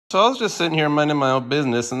So I was just sitting here minding my own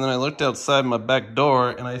business, and then I looked outside my back door,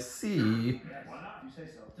 and I see... Why not? You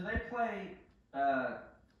say so. Do they play,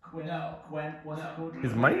 Quinn? No. Quinn? What's it called?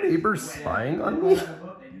 Is my neighbor spying on me?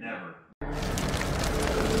 Never.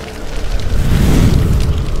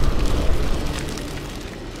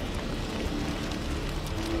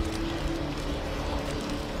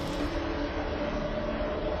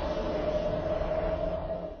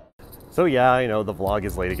 So yeah, I know the vlog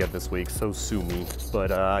is late again this week, so sue me. But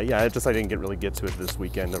yeah, I didn't really get to it this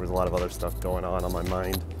weekend. There was a lot of other stuff going on my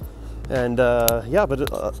mind. And yeah, but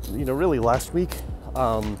you know, really last week,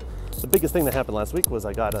 the biggest thing that happened last week was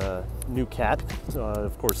I got a new cat.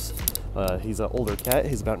 Of course, he's an older cat.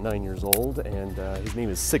 He's about 9 years old, and his name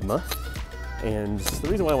is Sigma. And the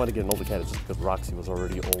reason why I wanted to get an older cat is just because Roxy was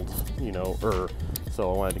already old, you know,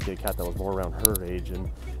 so I wanted to get a cat that was more around her age, and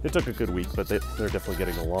it took a good week, but they're definitely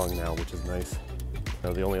getting along now, which is nice.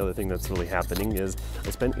 Now, the only other thing that's really happening is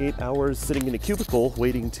I spent 8 hours sitting in a cubicle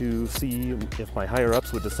waiting to see if my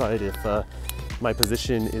higher-ups would decide if my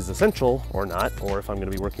position is essential or not, or if I'm going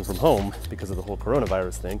to be working from home because of the whole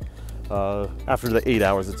coronavirus thing. After the 8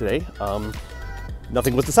 hours of today,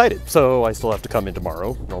 nothing was decided, so I still have to come in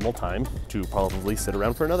tomorrow, normal time, to probably sit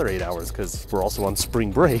around for another 8 hours because we're also on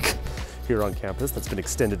spring break here on campus. That's been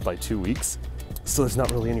extended by 2 weeks, so there's not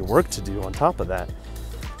really any work to do on top of that.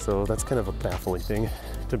 So that's kind of a baffling thing.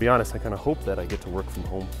 To be honest, I kind of hope that I get to work from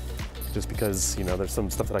home, just because, you know, there's some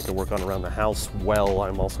stuff that I can work on around the house while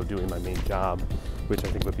I'm also doing my main job, which I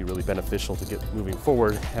think would be really beneficial to get moving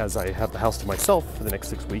forward as I have the house to myself for the next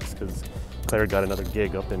 6 weeks, because Claire got another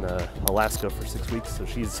gig up in Alaska for 6 weeks, so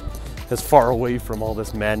she's as far away from all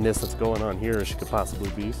this madness that's going on here as she could possibly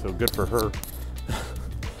be, so good for her.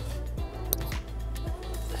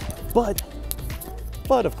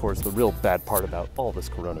 But of course, the real bad part about all this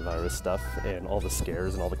coronavirus stuff and all the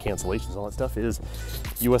scares and all the cancellations and all that stuff is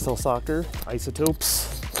USL Soccer,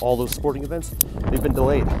 Isotopes, all those sporting events, they've been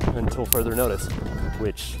delayed until further notice,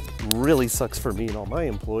 which really sucks for me and all my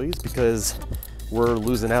employees because we're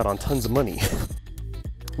losing out on tons of money.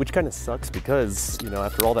 Which kind of sucks because, you know,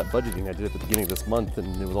 after all that budgeting I did at the beginning of this month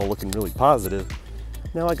and it was all looking really positive,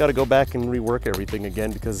 now I got to go back and rework everything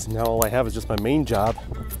again because now all I have is just my main job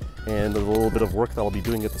and a little bit of work that I'll be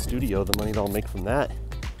doing at the studio, the money that I'll make from that.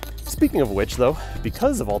 Speaking of which, though,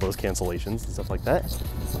 because of all those cancellations and stuff like that,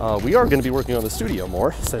 we are going to be working on the studio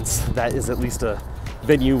more, since that is at least a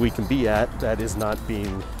venue we can be at that is not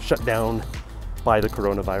being shut down by the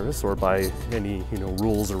coronavirus or by any, you know,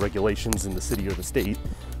 rules or regulations in the city or the state.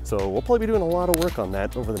 So we'll probably be doing a lot of work on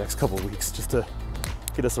that over the next couple of weeks, just to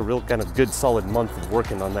get us a real kind of good solid month of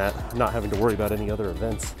working on that, not having to worry about any other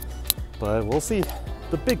events. But we'll see.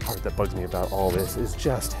 The big part that bugs me about all this is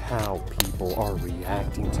just how people are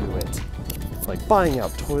reacting to it. Like buying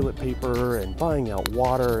out toilet paper and buying out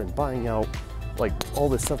water and buying out like all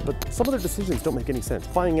this stuff, but some of their decisions don't make any sense.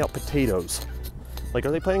 Buying out potatoes. Like,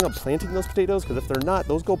 are they planning on planting those potatoes? Because if they're not,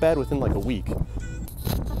 those go bad within like a week.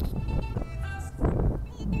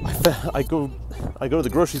 I go to the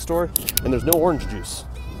grocery store and there's no orange juice,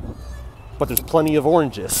 but there's plenty of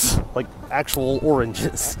oranges, like actual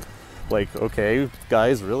oranges. Like, okay,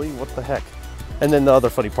 guys, really? What the heck? And then the other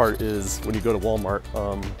funny part is when you go to Walmart,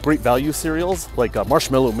 great value cereals like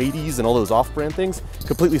Marshmallow Mateys and all those off-brand things,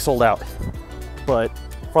 completely sold out. But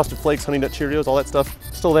Frosted Flakes, Honey Nut Cheerios, all that stuff,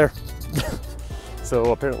 still there.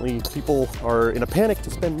 So apparently people are in a panic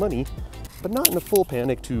to spend money, but not in a full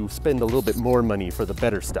panic to spend a little bit more money for the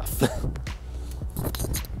better stuff.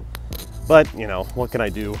 But, you know, what can I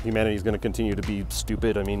do? Humanity is going to continue to be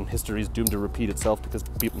stupid. I mean, history is doomed to repeat itself because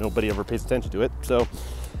nobody ever pays attention to it. So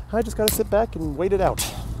I just got to sit back and wait it out.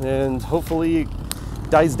 And hopefully it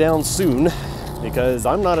dies down soon, because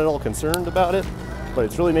I'm not at all concerned about it. But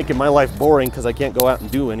it's really making my life boring because I can't go out and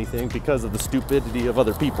do anything because of the stupidity of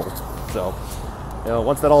other people. So, you know,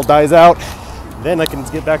 once that all dies out, then I can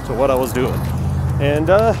get back to what I was doing. And,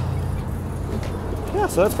 yeah,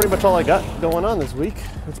 so that's pretty much all I got going on this week.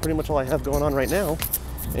 That's pretty much all I have going on right now.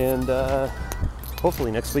 And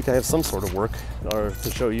hopefully next week I have some sort of work or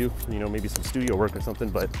to show you, you know, maybe some studio work or something.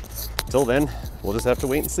 But till then, we'll just have to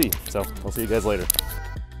wait and see. So I'll see you guys later.